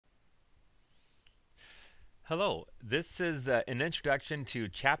Hello, this is an introduction to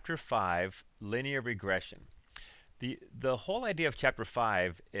Chapter 5, Linear Regression. The whole idea of Chapter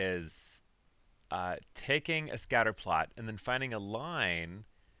 5 is taking a scatter plot and then finding a line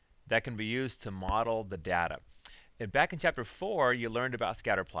that can be used to model the data. And back in Chapter 4, you learned about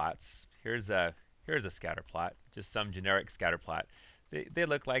scatter plots. Here's a scatter plot, just some generic scatter plot. They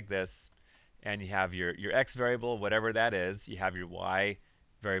look like this, and you have your x variable, whatever that is. You have your y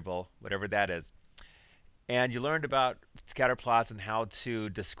variable, whatever that is. And you learned about scatter plots and how to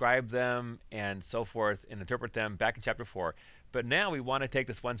describe them and so forth and interpret them back in Chapter 4. But now we want to take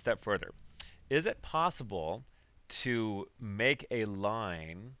this one step further. Is it possible to make a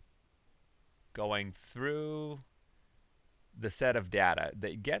line going through the set of data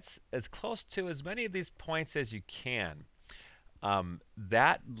that gets as close to as many of these points as you can?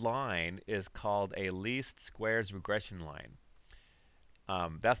 That line is called a least squares regression line.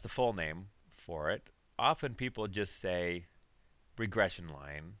 That's the full name for it. Often people just say regression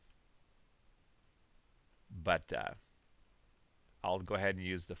line, but I'll go ahead and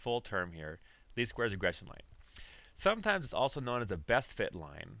use the full term here, least squares regression line. Sometimes it's also known as a best fit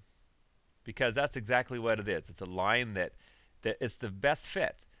line because that's exactly what it is. It's a line that it's the best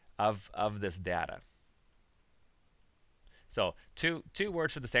fit of this data. So two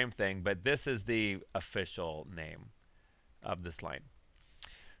words for the same thing, but this is the official name of this line.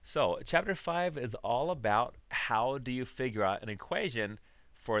 So chapter 5 is all about how do you figure out an equation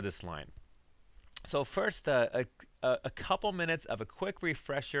for this line. So first, a couple minutes of a quick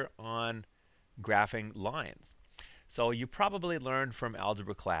refresher on graphing lines. So you probably learned from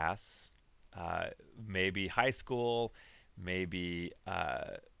algebra class, maybe high school, maybe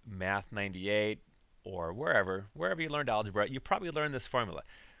Math 98, or wherever you learned algebra, you probably learned this formula.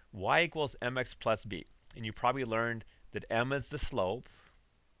 Y equals mx plus b. And you probably learned that m is the slope,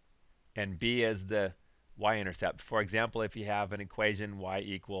 and b is the y-intercept. For example, if you have an equation y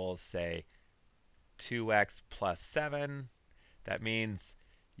equals, say, 2x plus 7, that means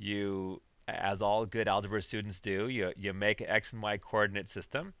you, as all good algebra students do, you make an x and y coordinate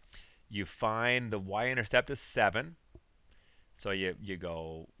system. You find the y-intercept is 7. So you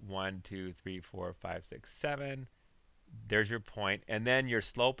go 1, 2, 3, 4, 5, 6, 7. There's your point. And then your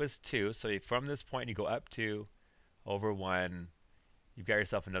slope is 2. So from this point, you go up 2 over 1. You've got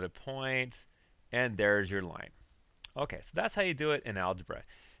yourself another point, and there's your line. Okay, so that's how you do it in algebra.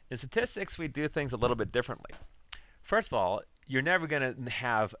 In statistics, we do things a little bit differently. First of all, you're never going to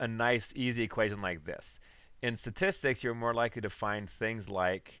have a nice, easy equation like this. In statistics, you're more likely to find things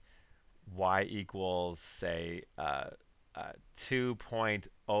like y equals, say,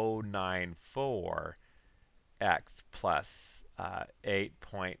 2.094 x plus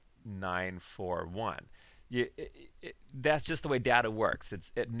 8.941. That's just the way data works.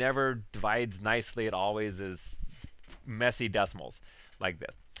 It never divides nicely. It always is messy decimals like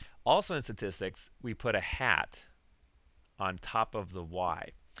this. Also in statistics, we put a hat on top of the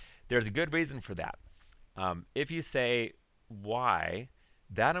y. There's a good reason for that. If you say y,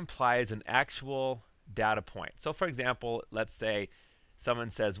 that implies an actual data point. So for example, let's say someone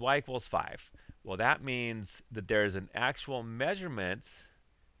says y equals 5. Well, that means that there's an actual measurement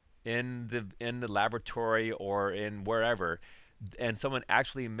in the laboratory or in wherever, and someone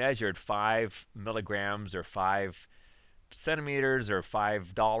actually measured 5 milligrams or 5 centimeters or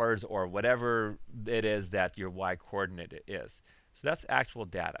 $5 or whatever it is that your y coordinate is. So that's actual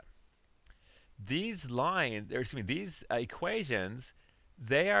data. These these equations,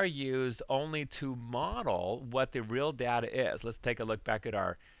 they are used only to model what the real data is. Let's take a look back at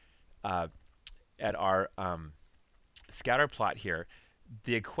our scatter plot here.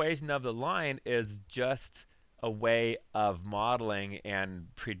 The equation of the line is just a way of modeling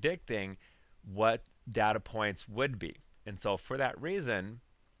and predicting what data points would be. And so for that reason,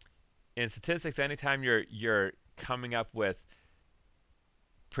 in statistics, anytime you're coming up with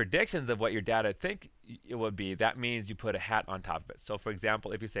predictions of what your data think it would be, that means you put a hat on top of it. So for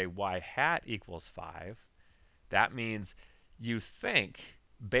example, if you say y hat equals 5, that means you think,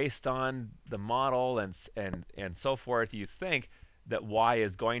 based on the model and so forth, you think that y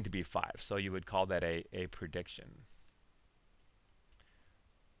is going to be 5. So you would call that a prediction.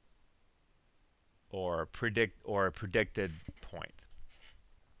 Or a predicted point.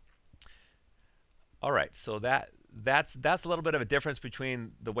 All right, so that's a little bit of a difference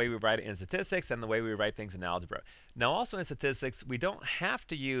between the way we write it in statistics and the way we write things in algebra. Now, also in statistics, we don't have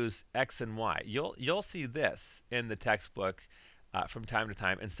to use x and y. You'll see this in the textbook from time to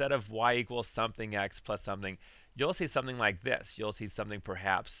time. Instead of y equals something x plus something, you'll see something like this. You'll see something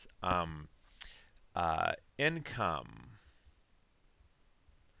perhaps income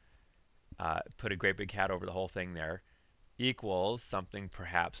put a great big hat over the whole thing there, equals something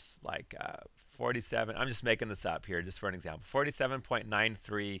perhaps like 47. I'm just making this up here just for an example.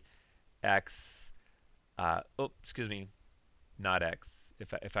 47.93 x, excuse me, not x.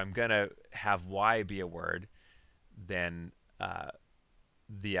 If I'm going to have y be a word, then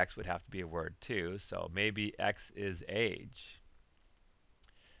the x would have to be a word too. So maybe x is age.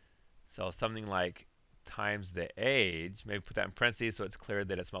 So something like times the age, maybe put that in parentheses so it's clear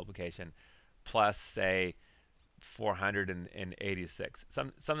that it's multiplication, plus, say, 486,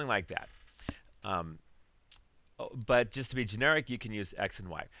 something like that. But just to be generic, you can use x and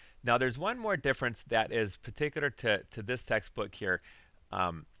y. Now, there's one more difference that is particular to this textbook here.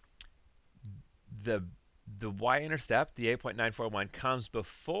 The y-intercept, the 8.941, comes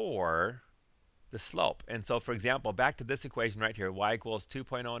before the slope. And so, for example, back to this equation right here, y equals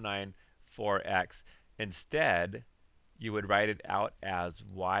 2.094x. Instead, you would write it out as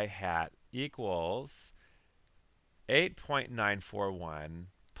y hat equals 8.941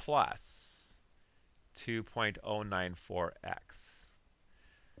 plus 2.094x.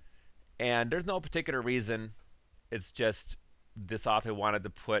 And there's no particular reason. It's just this author wanted to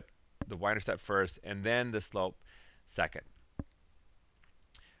put the y-intercept first and then the slope second.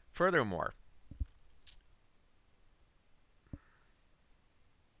 Furthermore,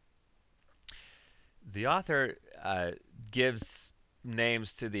 the author gives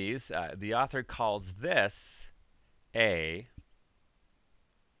names to these. The author calls this A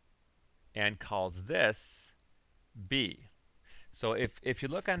and calls this B. So if you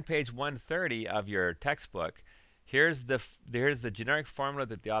look on page 130 of your textbook, here's the generic formula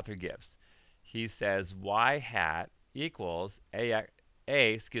that the author gives. He says y hat equals a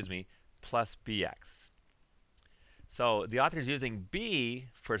plus bx. So the author is using B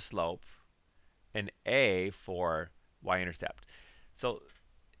for slope and A for y-intercept. So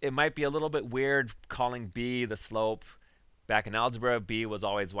it might be a little bit weird calling B the slope. Back in algebra, B was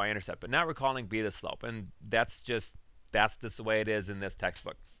always y-intercept, but now we're calling B the slope, and that's just the way it is in this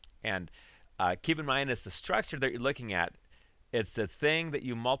textbook. And keep in mind, it's the structure that you're looking at. It's the thing that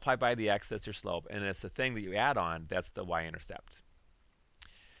you multiply by the x, that's your slope, and it's the thing that you add on, that's the y-intercept.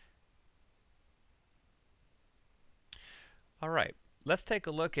 All right, let's take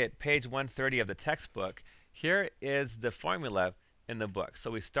a look at page 130 of the textbook. Here is the formula in the book.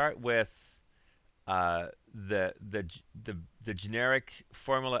 So we start with the generic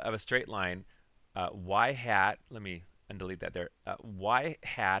formula of a straight line, y hat. Let me delete that there. Y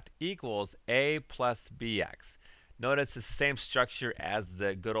hat equals a plus bx. Notice it's the same structure as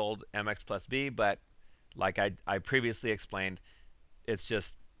the good old mx plus b, but like I previously explained, it's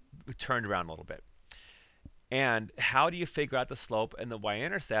just turned around a little bit. And how do you figure out the slope and the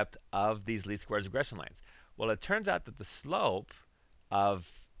y-intercept of these least squares regression lines? Well, it turns out that the slope of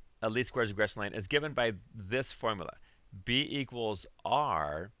a least squares regression line is given by this formula. B equals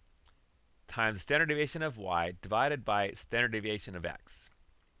r times the standard deviation of y divided by standard deviation of x.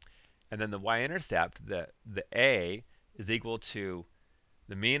 And then the y-intercept, the a, is equal to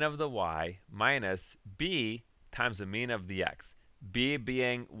the mean of the y minus b times the mean of the x. B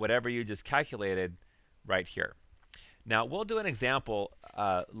being whatever you just calculated right here. Now, we'll do an example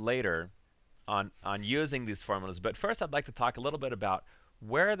later on using these formulas, but first I'd like to talk a little bit about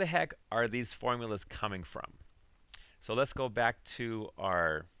where the heck are these formulas coming from. So let's go back to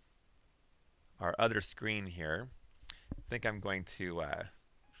our other screen here. I think I'm going to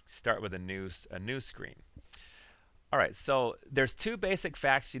start with a new screen. All right, so there's two basic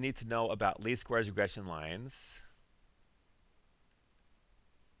facts you need to know about least squares regression lines.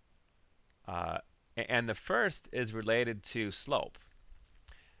 And the first is related to slope.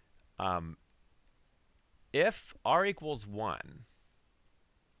 If r equals 1,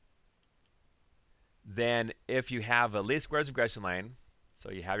 then if you have a least squares regression line,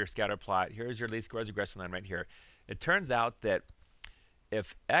 so you have your scatter plot, here's your least squares regression line right here. It turns out that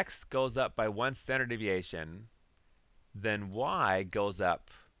if x goes up by 1 standard deviation, then y goes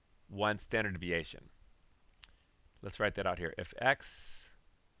up 1 standard deviation. Let's write that out here. If x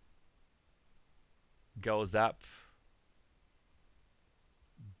goes up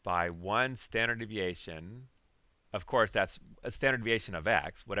by 1 standard deviation, of course that's a standard deviation of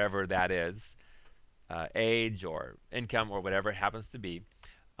x, whatever that is, age or income or whatever it happens to be,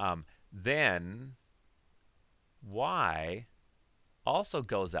 then y also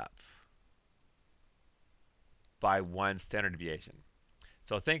goes up by 1 standard deviation.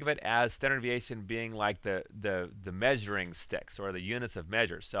 So think of it as standard deviation being like the measuring sticks or the units of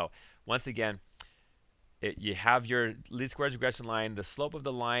measure. So once again, you have your least squares regression line. The slope of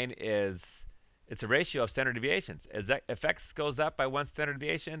the line is It's a ratio of standard deviations. If x goes up by 1 standard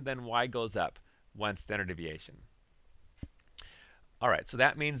deviation, then y goes up 1 standard deviation. All right, so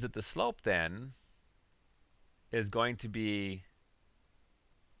that means that the slope then is going to be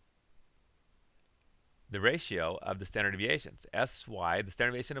the ratio of the standard deviations, sy, the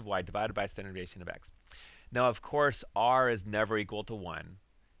standard deviation of y divided by standard deviation of x. Now, of course, r is never equal to 1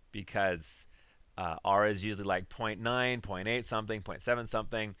 because r is usually like 0.9, 0.8 something, 0.7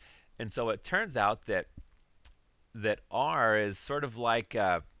 something. And so it turns out that r is sort of like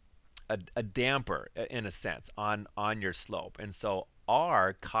a damper, in a sense, on your slope. And so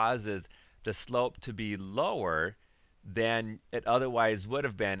r causes the slope to be lower than it otherwise would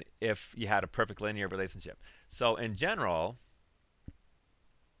have been if you had a perfect linear relationship. So in general,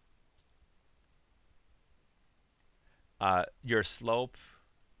 your slope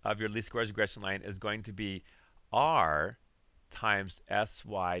of your least squares regression line is going to be r times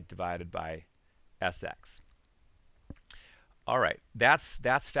sy divided by sx. All right,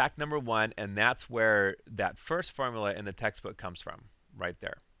 that's fact number 1, and that's where that first formula in the textbook comes from, right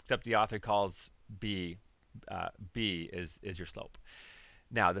there. Except the author calls b is your slope.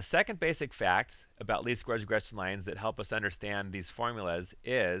 Now, the second basic fact about least squares regression lines that help us understand these formulas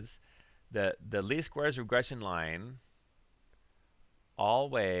is the least squares regression line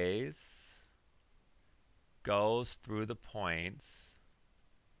always goes through the points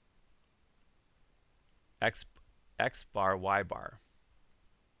x bar, y bar.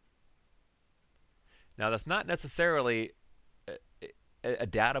 Now, that's not necessarily a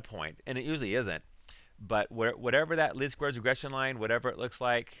data point, and it usually isn't. But whatever that least squares regression line, whatever it looks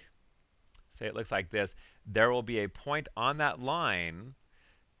like, say it looks like this, there will be a point on that line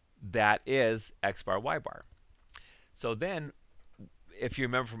that is x bar, y bar. So then, if you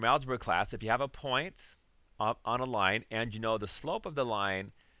remember from algebra class, if you have a point on a line and you know the slope of the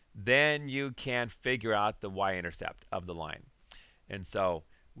line, then you can figure out the y-intercept of the line. And so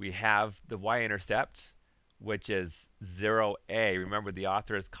we have the y-intercept, which is 0a. Remember, the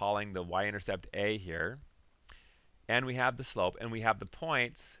author is calling the y-intercept a here. And we have the slope, and we have the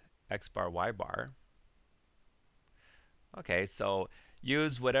point x bar, y bar. Okay, so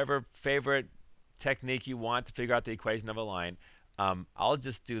use whatever favorite technique you want to figure out the equation of a line. I'll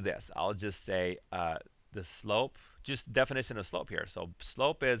just do this. I'll just say the slope, just definition of slope here. So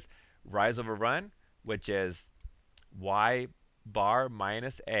slope is rise over run, which is y bar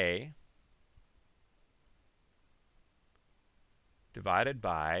minus a divided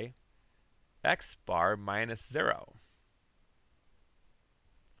by x bar minus 0.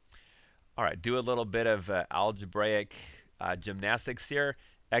 All right, do a little bit of algebraic gymnastics here.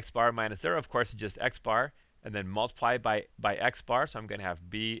 X bar minus 0, of course, is just x bar, and then multiply by x bar. So I'm going to have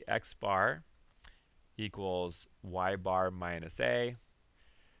b x bar equals y bar minus a.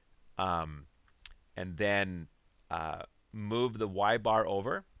 And then move the y bar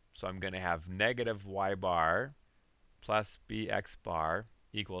over. So I'm going to have negative y bar plus bx bar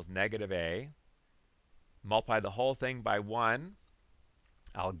equals negative a. Multiply the whole thing by 1.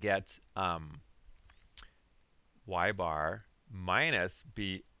 I'll get y bar minus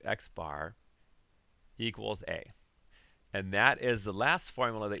bx bar equals a. And that is the last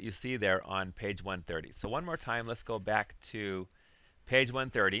formula that you see there on page 130. So one more time, let's go back to page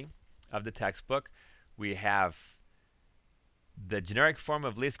 130 of the textbook. We have the generic form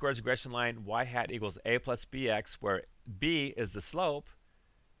of least squares regression line y hat equals a plus bx, where b is the slope,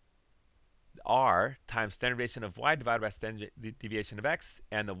 r times standard deviation of y divided by standard deviation of x,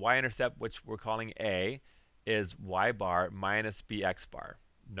 and the y-intercept, which we're calling a, is y bar minus bx bar.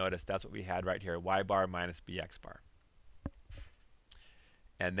 Notice that's what we had right here, y bar minus bx bar.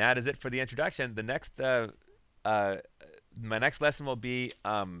 And that is it for the introduction. The next, my next lesson will be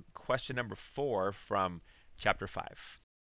question number 4 from chapter 5.